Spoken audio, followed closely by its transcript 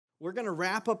We're going to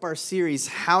wrap up our series,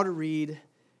 How to Read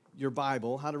Your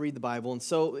Bible, How to Read the Bible. And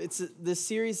so it's this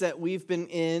series that we've been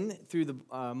in through the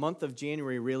month of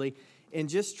January, really, and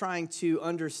just trying to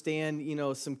understand,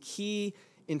 some key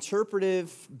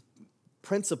interpretive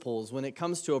principles when it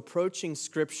comes to approaching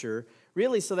Scripture,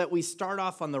 really so that we start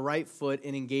off on the right foot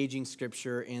in engaging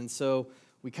Scripture. And so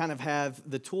we kind of have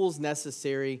the tools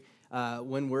necessary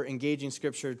when we're engaging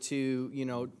Scripture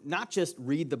to, not just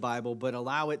read the Bible, but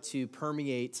allow it to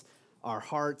permeate our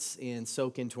hearts and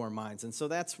soak into our minds. And so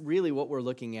that's really what we're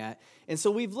looking at. And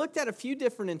so we've looked at a few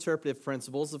different interpretive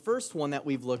principles. The first one that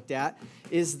we've looked at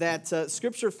is that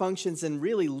Scripture functions in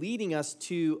really leading us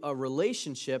to a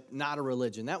relationship, not a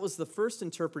religion. That was the first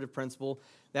interpretive principle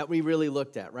that we really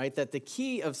looked at, right? That the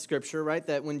key of Scripture, right,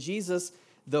 that when Jesus,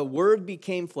 the Word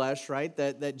became flesh, right,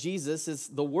 that Jesus is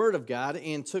the Word of God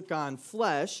and took on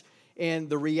flesh. And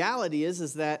the reality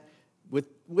is that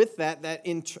with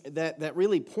that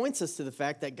really points us to the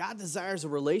fact that God desires a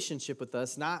relationship with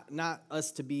us, not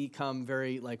us to become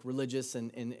very religious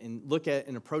and look at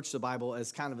and approach the Bible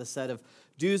as kind of a set of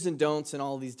do's and don'ts and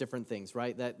all these different things,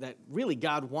 right? That really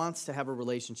God wants to have a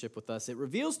relationship with us. It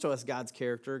reveals to us God's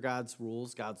character, God's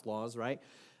rules, God's laws, right?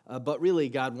 But really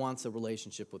God wants a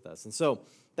relationship with us. And so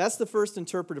that's the first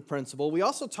interpretive principle. We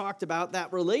also talked about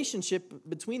that relationship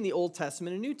between the Old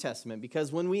Testament and New Testament,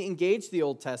 because when we engage the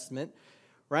Old Testament,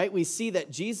 right, we see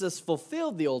that Jesus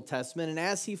fulfilled the Old Testament, and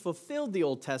as he fulfilled the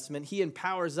Old Testament, he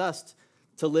empowers us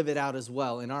to live it out as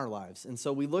well in our lives. And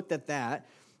so we looked at that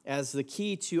as the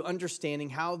key to understanding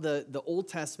how the Old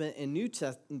Testament and New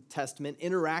Testament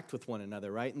interact with one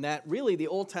another, right? And that really the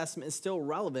Old Testament is still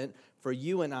relevant for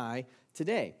you and I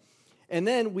today. And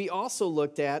then we also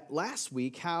looked at last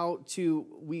week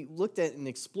we looked at and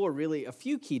explored really a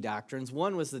few key doctrines.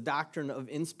 One was the doctrine of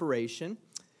inspiration.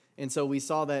 And so we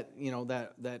saw that,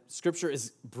 that Scripture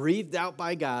is breathed out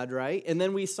by God, right? And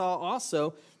then we saw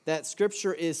also that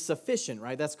Scripture is sufficient,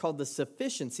 right? That's called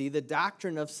the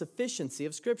doctrine of sufficiency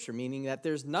of Scripture, meaning that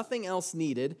there's nothing else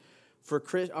needed for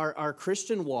our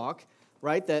Christian walk,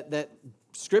 right? That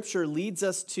Scripture leads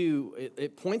us to,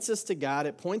 it points us to God,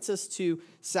 it points us to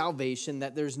salvation,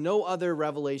 that there's no other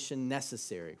revelation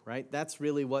necessary, right? That's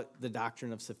really what the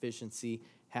doctrine of sufficiency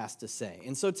has to say.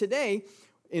 And so today,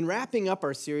 in wrapping up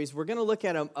our series, we're going to look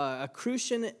at a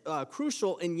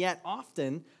crucial and yet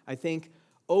often, I think,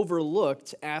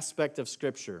 overlooked aspect of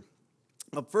Scripture.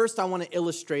 But first, I want to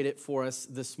illustrate it for us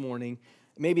this morning,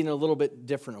 maybe in a little bit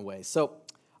different way. So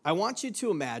I want you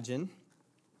to imagine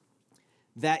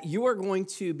that you are going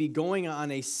to be going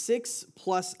on a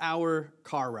 6+ hour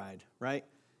car ride, right?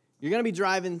 You're going to be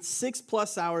driving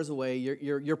 6+ hours away.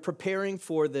 You're preparing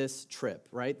for this trip,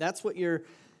 right? That's what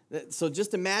so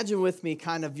just imagine with me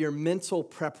kind of your mental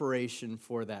preparation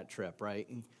for that trip, right?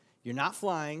 You're not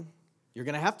flying. You're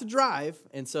going to have to drive,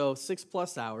 and so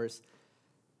 6+ hours.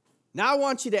 Now I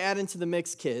want you to add into the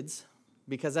mix kids,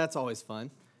 because that's always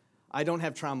fun. I don't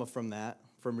have trauma from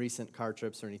recent car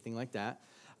trips or anything like that.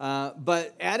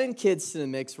 But add in kids to the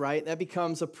mix, right? That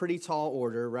becomes a pretty tall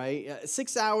order, right?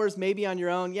 6 hours maybe on your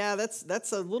own. Yeah,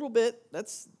 that's a little bit.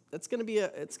 It's going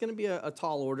to be a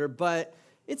tall order, but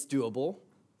it's doable.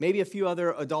 Maybe a few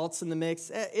other adults in the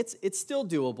mix. It's still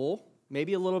doable.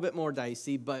 Maybe a little bit more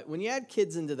dicey, but when you add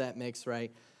kids into that mix,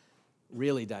 right?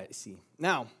 Really dicey.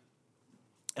 Now,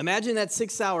 imagine that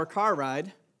 6-hour car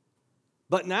ride,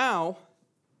 but now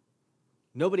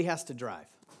nobody has to drive.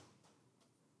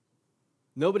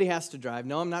 Nobody has to drive.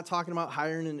 No, I'm not talking about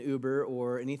hiring an Uber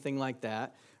or anything like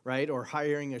that, right? Or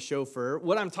hiring a chauffeur.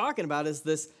 What I'm talking about is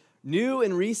this new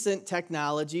and recent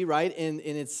technology, right? And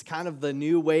it's kind of the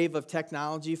new wave of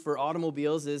technology for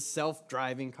automobiles is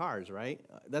self-driving cars, right?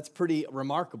 That's pretty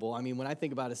remarkable. I mean, when I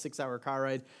think about a 6-hour car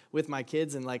ride with my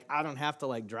kids and I don't have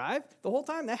to drive the whole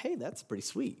time, that's pretty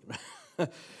sweet.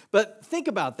 But think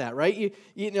about that, right?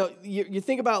 You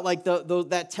think about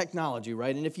that technology,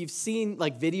 right? And if you've seen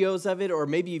videos of it, or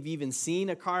maybe you've even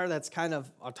seen a car that's kind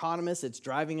of autonomous, it's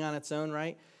driving on its own,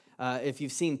 right? If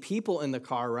you've seen people in the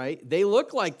car, right? They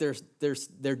look like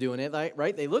they're doing it,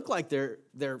 right? They look like they're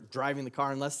driving the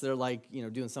car, unless they're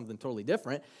doing something totally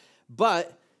different.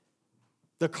 But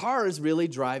the car is really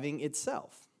driving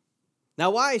itself.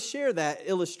 Now, why I share that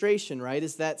illustration, right,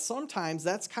 is that sometimes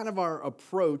that's kind of our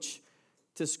approach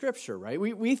to Scripture, right?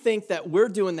 We think that we're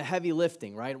doing the heavy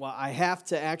lifting, right? Well, I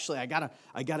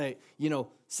gotta,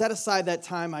 set aside that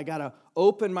time. I gotta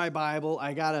open my Bible.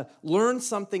 I gotta learn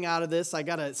something out of this. I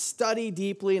gotta study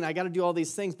deeply, and I gotta do all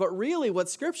these things. But really, what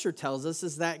Scripture tells us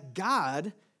is that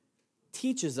God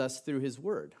teaches us through His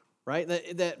Word, right?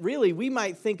 That really we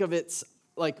might think of it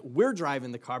like we're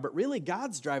driving the car, but really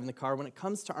God's driving the car when it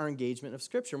comes to our engagement of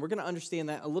Scripture. And we're going to understand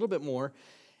that a little bit more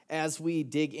as we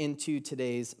dig into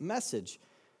today's message.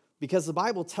 Because the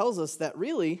Bible tells us that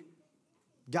really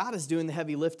God is doing the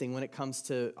heavy lifting when it comes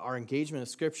to our engagement of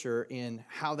Scripture and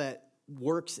how that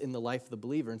works in the life of the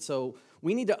believer. And so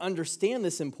we need to understand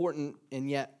this important and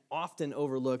yet often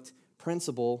overlooked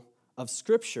principle of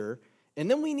Scripture. And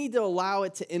then we need to allow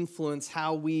it to influence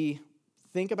how we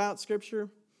think about Scripture,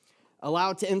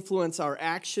 allow it to influence our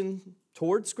action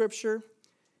towards Scripture,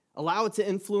 allow it to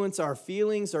influence our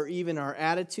feelings or even our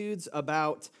attitudes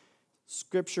about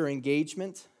Scripture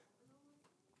engagement.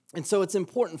 And so it's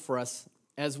important for us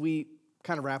as we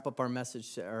kind of wrap up our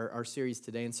message, our series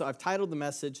today. And so I've titled the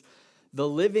message, The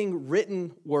Living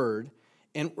Written Word.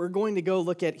 And we're going to go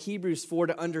look at Hebrews 4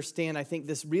 to understand, I think,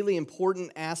 this really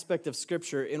important aspect of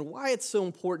Scripture and why it's so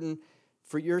important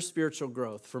for your spiritual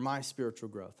growth, for my spiritual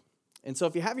growth. And so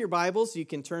if you have your Bibles, you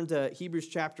can turn to Hebrews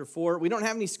chapter 4. We don't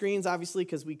have any screens, obviously,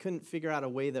 because we couldn't figure out a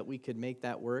way that we could make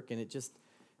that work, and it just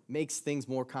makes things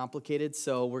more complicated.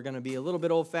 So we're going to be a little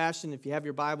bit old-fashioned. If you have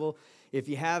your Bible, if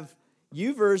you have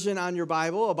YouVersion on your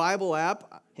Bible, a Bible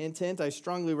app, hint, hint, I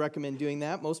strongly recommend doing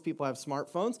that. Most people have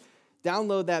smartphones.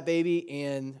 Download that baby,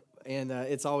 and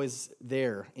it's always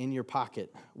there in your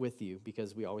pocket with you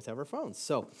because we always have our phones.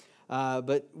 So,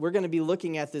 but we're going to be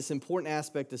looking at this important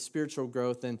aspect of spiritual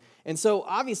growth. And so,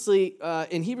 obviously,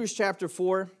 in Hebrews chapter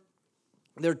 4,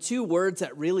 there are two words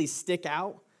that really stick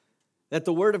out, that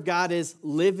the Word of God is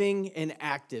living and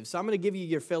active. So I'm going to give you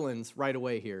your fill-ins right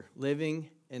away here. Living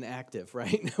and active,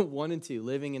 right? 1 and 2,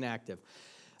 living and active.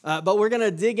 But we're going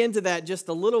to dig into that just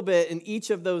a little bit in each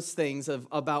of those things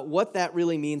about what that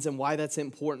really means and why that's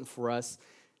important for us,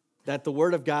 that the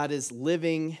Word of God is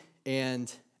living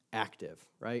and active,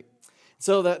 right?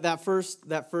 So that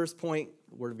first point,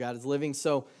 the Word of God is living.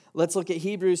 So let's look at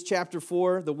Hebrews chapter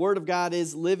 4. The Word of God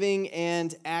is living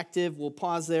and active. We'll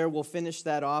pause there. We'll finish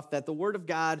that off, that the Word of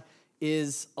God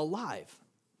is alive,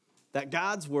 that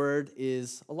God's Word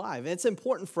is alive. And it's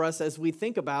important for us as we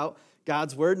think about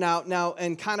God's Word. Now,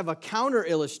 and kind of a counter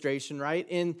illustration, right?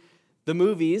 In the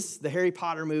movies, the Harry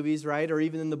Potter movies, right? Or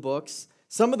even in the books,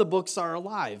 some of the books are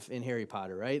alive in Harry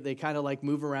Potter, right? They kind of like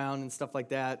move around and stuff like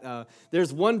that.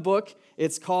 There's one book,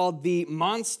 it's called The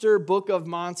Monster Book of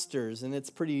Monsters, and it's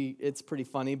pretty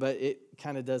funny, but it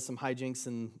kind of does some hijinks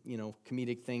and,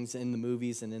 comedic things in the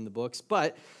movies and in the books.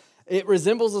 But it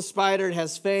resembles a spider. It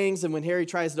has fangs, and when Harry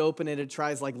tries to open it, it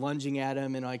tries like lunging at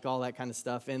him and like all that kind of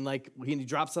stuff. And like when he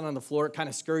drops it on the floor, it kind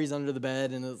of scurries under the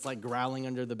bed, and it's like growling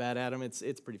under the bed at him. It's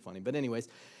pretty funny. But anyways,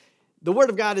 the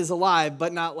Word of God is alive,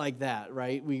 but not like that,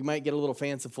 right? We might get a little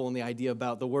fanciful in the idea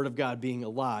about the Word of God being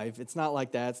alive. It's not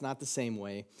like that. It's not the same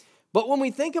way. But when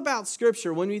we think about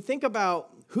Scripture, when we think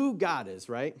about who God is,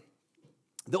 right?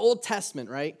 The Old Testament,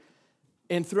 right?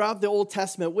 And throughout the Old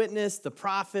Testament witness, the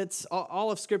prophets, all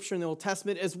of Scripture in the Old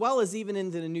Testament, as well as even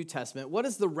into the New Testament, what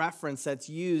is the reference that's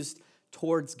used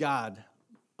towards God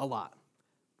a lot?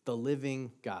 The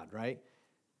living God, right?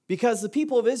 Because the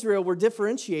people of Israel were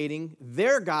differentiating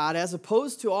their God as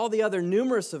opposed to all the other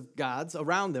numerous of gods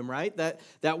around them, right?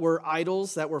 That were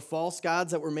idols, that were false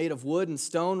gods, that were made of wood and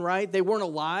stone, right? They weren't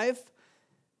alive,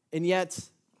 and yet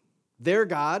their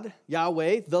God,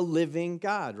 Yahweh, the living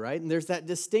God, right? And there's that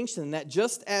distinction that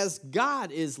just as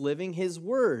God is living, His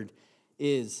Word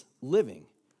is living.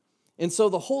 And so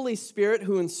the Holy Spirit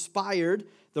who inspired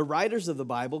the writers of the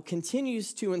Bible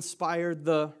continues to inspire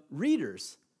the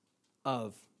readers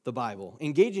of the Bible,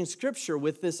 engaging Scripture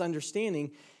with this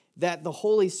understanding that the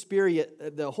Holy Spirit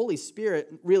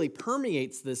really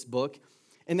permeates this book,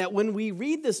 and that when we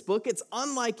read this book, it's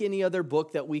unlike any other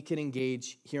book that we can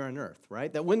engage here on earth,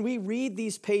 right? That when we read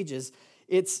these pages,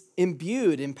 it's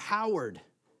imbued, empowered,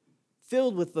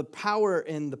 filled with the power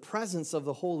and the presence of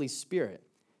the Holy Spirit.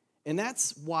 And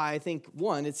that's why I think,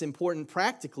 one, it's important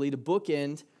practically to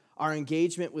bookend our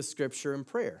engagement with Scripture and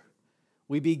prayer.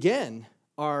 We begin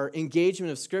our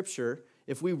engagement of Scripture,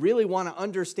 if we really want to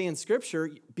understand Scripture,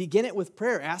 begin it with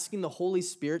prayer, asking the Holy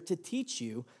Spirit to teach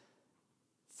you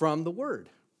from the Word.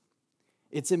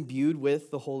 It's imbued with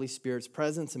the Holy Spirit's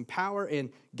presence and power, and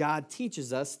God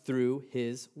teaches us through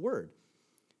His Word.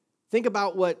 Think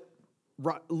about what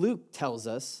Luke tells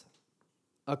us.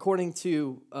 According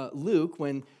to Luke,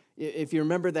 if you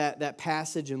remember that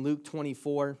passage in Luke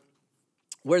 24,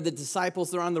 where the disciples,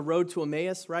 they're on the road to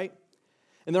Emmaus, right?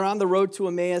 And they're on the road to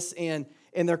Emmaus, and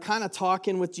they're kind of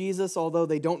talking with Jesus, although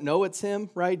they don't know it's Him,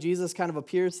 right? Jesus kind of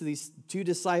appears to these two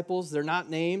disciples. They're not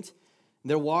named.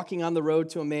 They're walking on the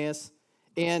road to Emmaus,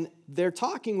 and they're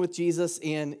talking with Jesus,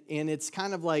 and it's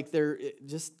kind of like they're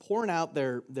just pouring out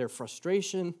their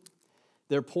frustration,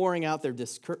 They're pouring out their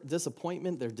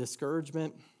disappointment, their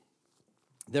discouragement.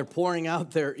 They're pouring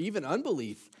out their even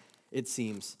unbelief, it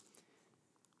seems.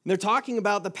 And they're talking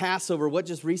about the Passover, what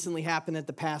just recently happened at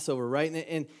the Passover,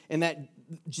 right? And that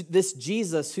this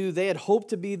Jesus, who they had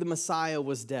hoped to be the Messiah,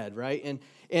 was dead, right?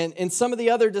 And some of the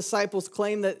other disciples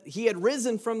claim that he had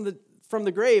risen from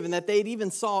the grave and that they'd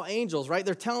even saw angels, right?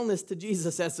 They're telling this to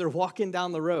Jesus as they're walking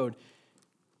down the road.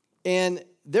 And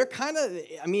they're kind of,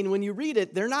 I mean, when you read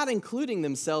it, they're not including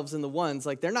themselves in the ones.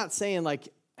 Like, they're not saying, like,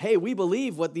 hey, we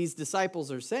believe what these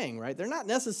disciples are saying, right? They're not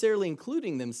necessarily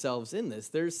including themselves in this.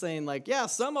 They're saying, like, yeah,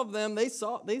 some of them, they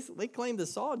claim to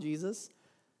saw Jesus.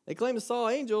 They claim to saw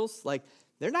angels. Like,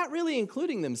 they're not really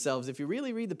including themselves. If you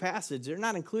really read the passage, they're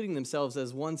not including themselves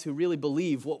as ones who really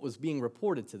believe what was being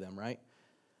reported to them, right?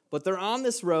 But they're on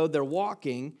this road, they're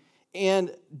walking,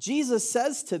 and Jesus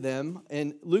says to them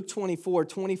in Luke 24,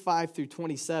 25 through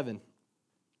 27,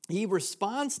 he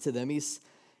responds to them. He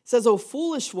says, "O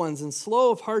foolish ones and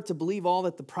slow of heart to believe all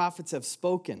that the prophets have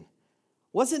spoken.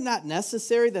 Was it not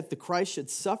necessary that the Christ should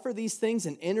suffer these things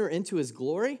and enter into his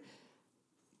glory?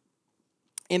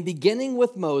 And beginning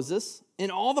with Moses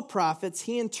and all the prophets,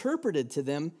 he interpreted to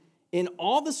them in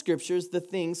all the scriptures the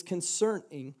things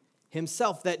concerning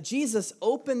himself." That Jesus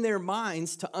opened their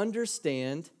minds to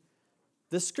understand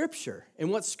the scripture and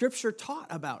what scripture taught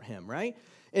about him, right?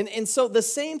 And so the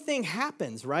same thing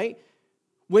happens, right?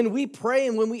 When we pray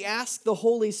and when we ask the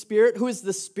Holy Spirit, who is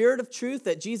the Spirit of truth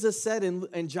that Jesus said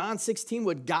in John 16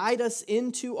 would guide us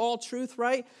into all truth,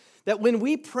 right? That when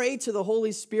we pray to the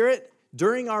Holy Spirit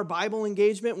during our Bible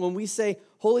engagement, when we say,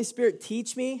 Holy Spirit,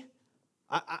 teach me,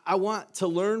 I want to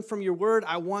learn from your word,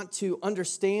 I want to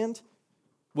understand.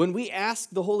 When we ask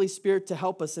the Holy Spirit to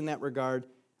help us in that regard,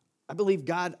 I believe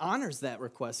God honors that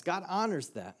request. God honors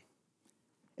that.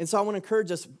 And so I want to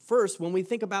encourage us first, when we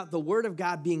think about the Word of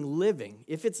God being living,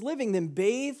 if it's living, then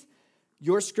bathe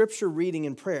your scripture reading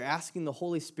and prayer, asking the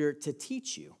Holy Spirit to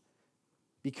teach you,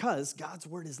 because God's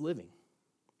Word is living.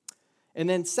 And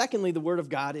then secondly, the Word of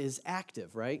God is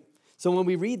active, right? So when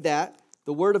we read that,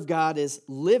 the Word of God is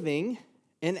living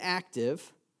and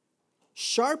active,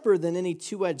 sharper than any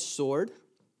two-edged sword.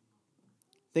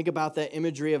 Think about that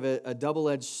imagery of a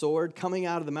double-edged sword coming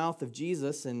out of the mouth of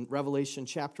Jesus in Revelation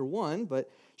chapter 1, but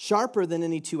sharper than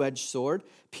any two-edged sword,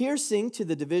 piercing to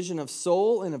the division of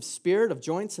soul and of spirit, of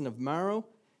joints and of marrow,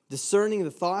 discerning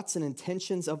the thoughts and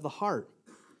intentions of the heart.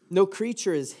 No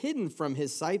creature is hidden from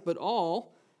his sight, but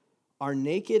all are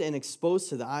naked and exposed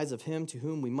to the eyes of him to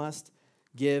whom we must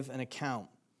give an account.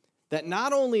 That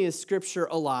not only is Scripture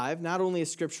alive, not only is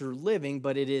Scripture living,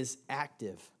 but it is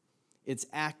active. It's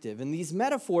active. And these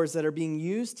metaphors that are being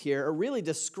used here are really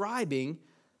describing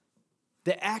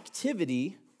the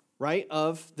activity, right,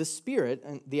 of the Spirit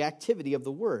and the activity of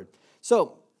the Word.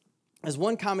 So, as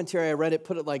one commentary I read it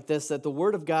put it like this, that the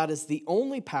Word of God is the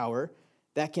only power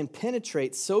that can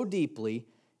penetrate so deeply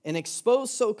and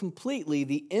expose so completely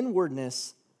the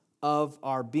inwardness of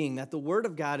our being, that the Word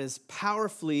of God is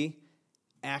powerfully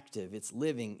active. It's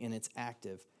living and it's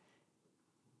active.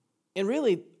 And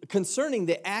really, concerning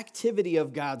the activity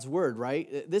of God's Word,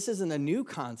 right? This isn't a new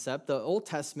concept. The Old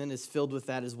Testament is filled with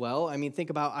that as well. I mean, think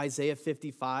about Isaiah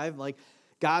 55, like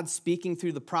God speaking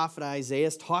through the prophet Isaiah,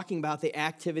 talking about the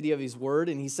activity of his Word.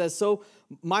 And he says, "So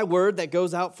my word that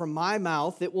goes out from my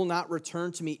mouth, it will not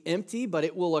return to me empty, but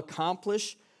it will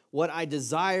accomplish what I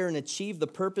desire and achieve the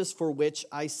purpose for which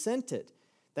I sent it."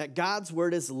 That God's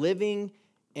Word is living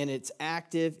and it's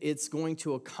active. It's going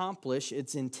to accomplish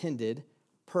its intended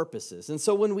purposes. And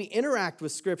so when we interact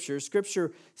with Scripture,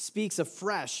 Scripture speaks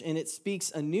afresh and it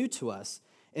speaks anew to us.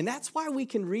 And that's why we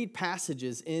can read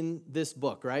passages in this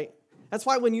book, right? That's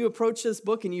why when you approach this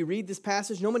book and you read this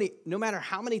passage, no matter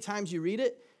how many times you read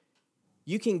it,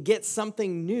 you can get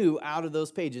something new out of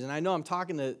those pages. And I know I'm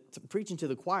preaching to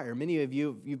the choir. Many of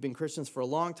you, you've been Christians for a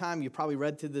long time. You've probably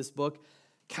read through this book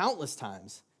countless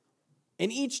times.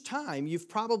 And each time, you've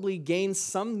probably gained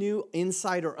some new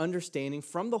insight or understanding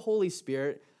from the Holy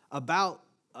Spirit about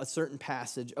a certain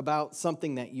passage, about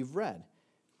something that you've read.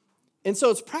 And so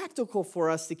it's practical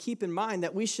for us to keep in mind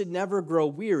that we should never grow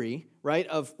weary, right,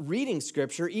 of reading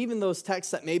Scripture, even those texts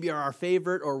that maybe are our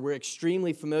favorite or we're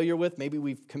extremely familiar with. Maybe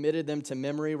we've committed them to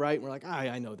memory, right? And we're like,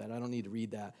 I know that. I don't need to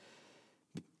read that.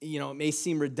 You know, it may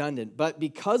seem redundant, but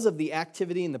because of the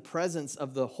activity and the presence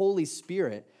of the Holy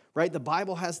Spirit, right, the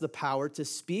Bible has the power to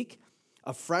speak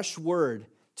a fresh word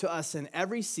to us in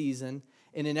every season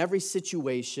and in every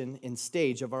situation and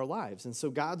stage of our lives. And so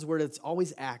God's Word, it's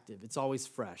always active. It's always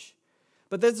fresh.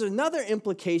 But there's another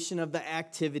implication of the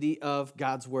activity of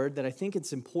God's Word that I think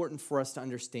it's important for us to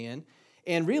understand,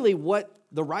 And really what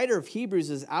the writer of Hebrews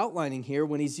is outlining here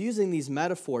when he's using these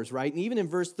metaphors, right? And even in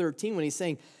verse 13 when he's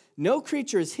saying, no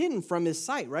creature is hidden from his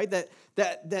sight, right? That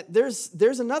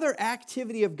there's another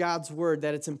activity of God's word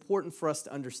that it's important for us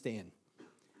to understand.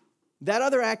 That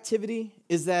other activity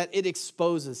is that it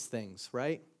exposes things,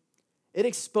 right? It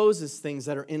exposes things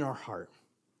that are in our heart.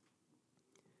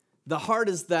 The heart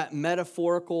is that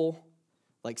metaphorical,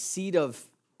 like seat of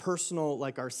personal,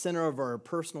 like our center of our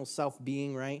personal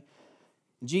self-being, right?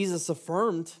 Jesus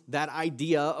affirmed that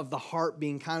idea of the heart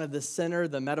being kind of the center,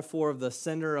 the metaphor of the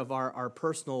center of our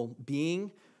personal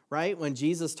being, right? When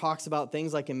Jesus talks about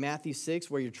things like in Matthew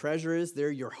 6, where your treasure is, there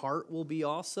your heart will be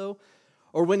also.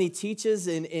 Or when he teaches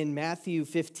in Matthew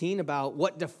 15 about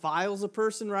what defiles a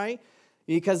person, right?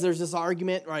 Because there's this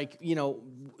argument, like,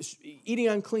 eating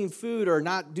unclean food or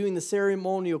not doing the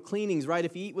ceremonial cleanings, right?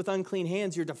 If you eat with unclean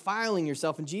hands, you're defiling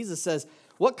yourself. And Jesus says,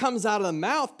 what comes out of the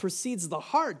mouth precedes the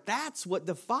heart. That's what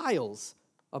defiles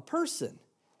a person.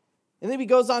 And then he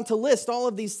goes on to list all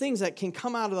of these things that can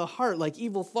come out of the heart, like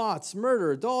evil thoughts,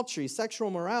 murder, adultery, sexual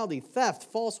immorality, theft,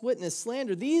 false witness,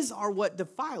 slander. These are what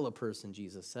defile a person,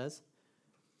 Jesus says.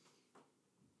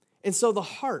 And so the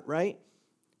heart, right?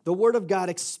 The Word of God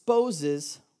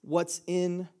exposes what's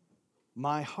in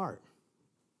my heart.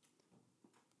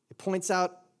 It points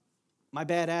out my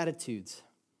bad attitudes.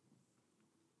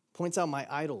 Points out my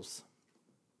idols.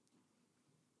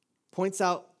 Points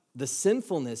out the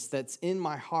sinfulness that's in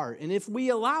my heart. And if we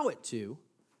allow it to,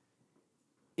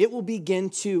 it will begin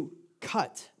to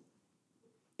cut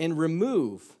and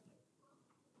remove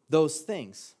those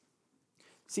things.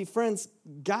 See, friends,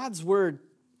 God's Word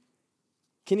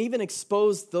can even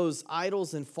expose those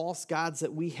idols and false gods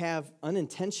that we have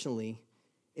unintentionally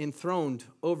enthroned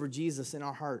over Jesus in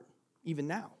our heart, even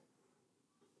now.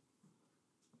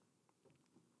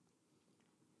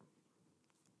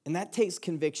 And that takes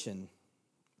conviction,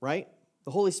 right?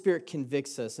 The Holy Spirit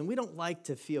convicts us, and we don't like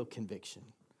to feel conviction.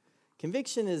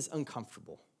 Conviction is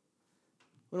uncomfortable.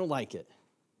 We don't like it.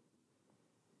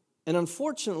 And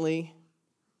unfortunately,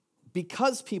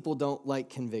 because people don't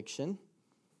like conviction,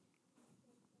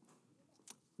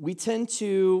 we tend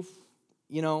to,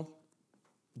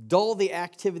 dull the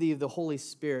activity of the Holy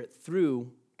Spirit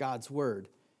through God's Word.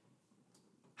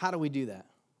 How do we do that?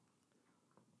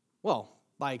 Well,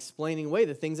 by explaining away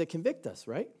the things that convict us,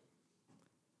 right?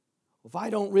 If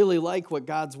I don't really like what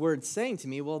God's Word's saying to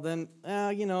me, well then,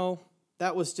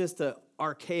 that was just an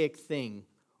archaic thing.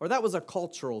 Or that was a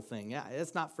cultural thing. Yeah,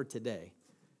 it's not for today.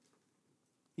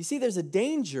 You see, there's a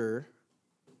danger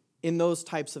in those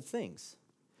types of things.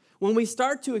 When we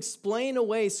start to explain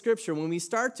away Scripture, when we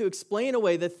start to explain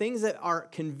away the things that are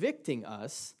convicting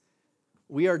us,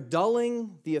 we are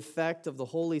dulling the effect of the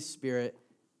Holy Spirit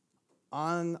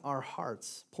on our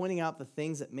hearts, pointing out the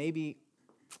things that maybe,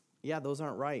 those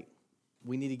aren't right.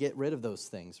 We need to get rid of those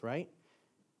things, right?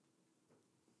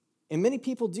 And many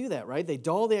people do that, right? They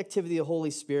dull the activity of the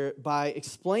Holy Spirit by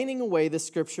explaining away the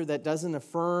Scripture that doesn't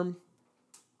affirm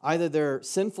either their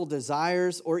sinful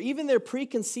desires or even their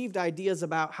preconceived ideas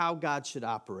about how God should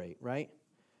operate, right?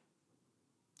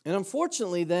 And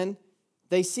unfortunately, then,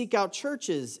 they seek out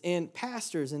churches and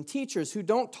pastors and teachers who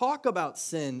don't talk about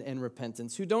sin and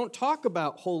repentance, who don't talk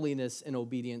about holiness and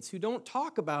obedience, who don't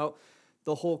talk about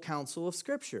the whole counsel of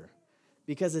Scripture,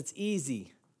 because it's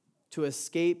easy to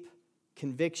escape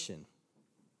conviction.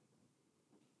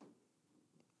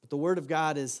 But the Word of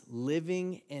God is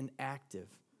living and active.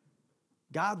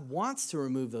 God wants to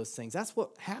remove those things. That's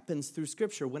what happens through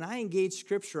Scripture. When I engage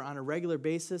Scripture on a regular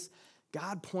basis,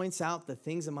 God points out the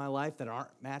things in my life that aren't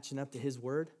matching up to His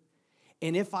Word.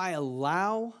 And if I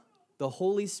allow the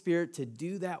Holy Spirit to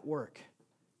do that work,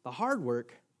 the hard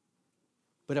work,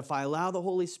 but if I allow the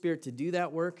Holy Spirit to do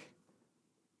that work,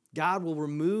 God will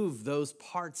remove those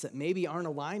parts that maybe aren't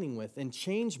aligning with and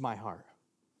change my heart.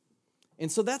 And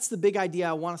so that's the big idea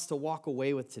I want us to walk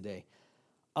away with today.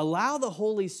 Allow the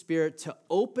Holy Spirit to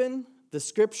open the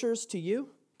Scriptures to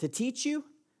you, to teach you,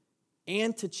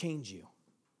 and to change you.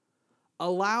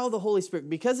 Allow the Holy Spirit,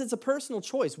 because it's a personal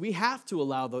choice. We have to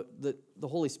allow the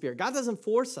Holy Spirit. God doesn't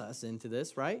force us into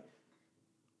this, right?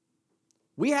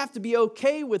 We have to be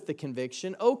okay with the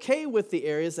conviction, okay with the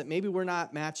areas that maybe we're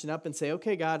not matching up and say,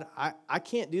 okay, God, I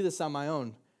can't do this on my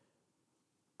own.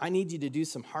 I need you to do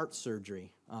some heart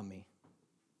surgery on me.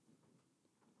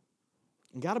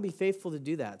 And God will be faithful to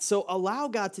do that. So allow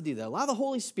God to do that. Allow the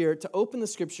Holy Spirit to open the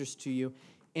Scriptures to you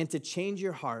and to change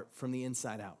your heart from the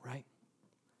inside out, right?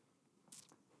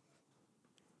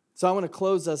 So I want to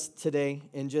close us today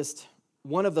in just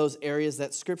one of those areas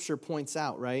that Scripture points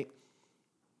out, right?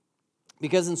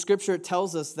 Because in Scripture it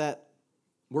tells us that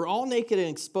We're all naked and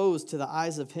exposed to the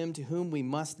eyes of him to whom we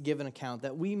must give an account,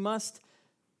 that we must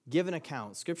give an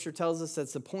account. Scripture tells us that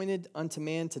it's appointed unto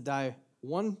man to die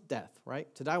one death,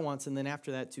 right? To die once, and then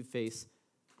after that to face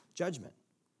judgment.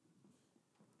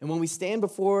 And when we stand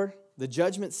before the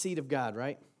judgment seat of God,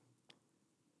 right,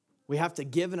 we have to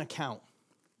give an account.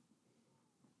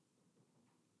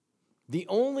 The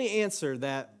only answer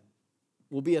that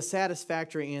will be a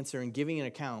satisfactory answer in giving an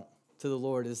account to the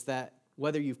Lord is that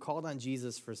whether you've called on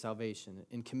Jesus for salvation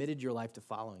and committed your life to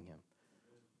following him.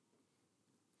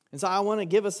 And so I want to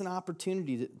give us an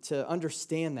opportunity to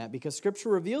understand that, because Scripture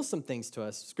reveals some things to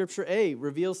us. Scripture A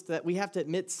reveals that we have to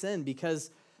admit sin, because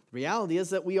the reality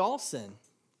is that we all sin.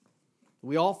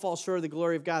 We all fall short of the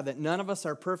glory of God, that none of us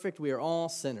are perfect. We are all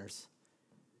sinners.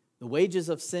 The wages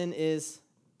of sin is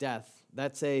death.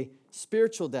 That's a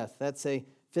spiritual death. That's a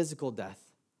physical death.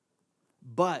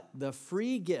 But the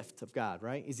free gift of God,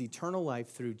 right, is eternal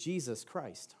life through Jesus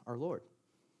Christ, our Lord.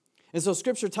 And so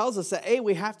Scripture tells us that A,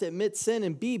 we have to admit sin,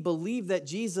 and B, believe that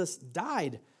Jesus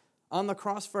died on the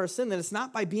cross for our sin. That it's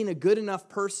not by being a good enough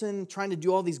person, trying to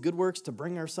do all these good works to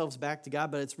bring ourselves back to God,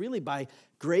 but it's really by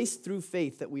grace through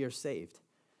faith that we are saved,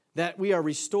 that we are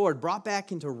restored, brought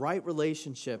back into right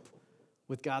relationship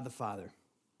with God the Father.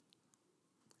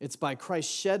 It's by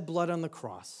Christ's shed blood on the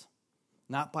cross,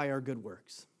 not by our good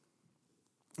works.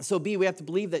 So B, we have to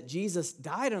believe that Jesus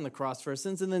died on the cross for our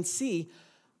sins, and then C,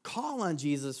 call on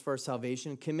Jesus for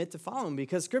salvation and commit to follow him,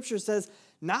 because Scripture says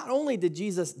not only did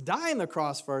Jesus die on the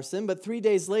cross for our sin, but 3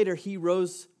 days later he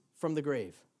rose from the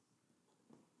grave.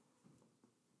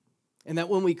 And that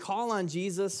when we call on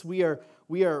Jesus, we are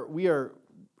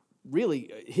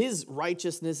really, his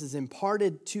righteousness is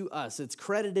imparted to us. It's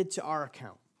credited to our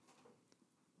account.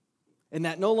 And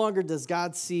that no longer does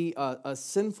God see a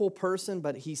sinful person,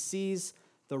 but he sees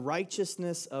the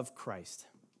righteousness of Christ,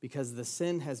 because the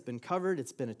sin has been covered,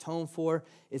 it's been atoned for,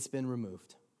 it's been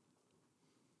removed.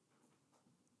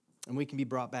 And we can be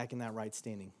brought back in that right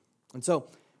standing. And so,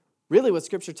 really what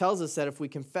Scripture tells us, that if we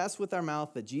confess with our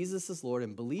mouth that Jesus is Lord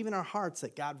and believe in our hearts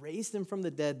that God raised him from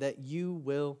the dead, that you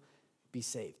will be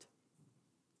saved.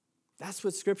 That's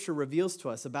what Scripture reveals to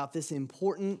us about this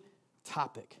important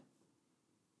topic.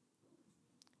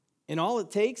 And all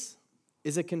it takes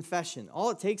is a confession.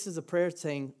 All it takes is a prayer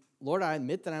saying, Lord, I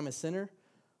admit that I'm a sinner.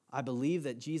 I believe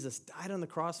that Jesus died on the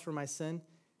cross for my sin.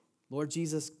 Lord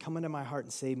Jesus, come into my heart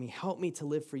and save me. Help me to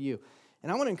live for you.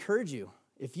 And I want to encourage you,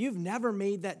 if you've never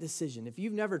made that decision, if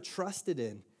you've never trusted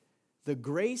in the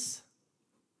grace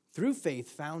through faith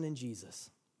found in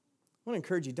Jesus, I want to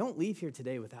encourage you, don't leave here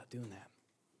today without doing that.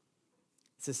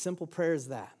 It's as simple prayer as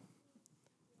that.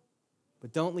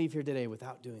 But don't leave here today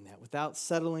without doing that, without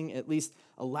settling, at least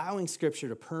allowing Scripture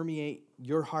to permeate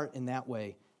your heart in that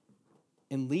way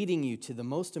and leading you to the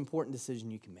most important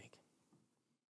decision you can make.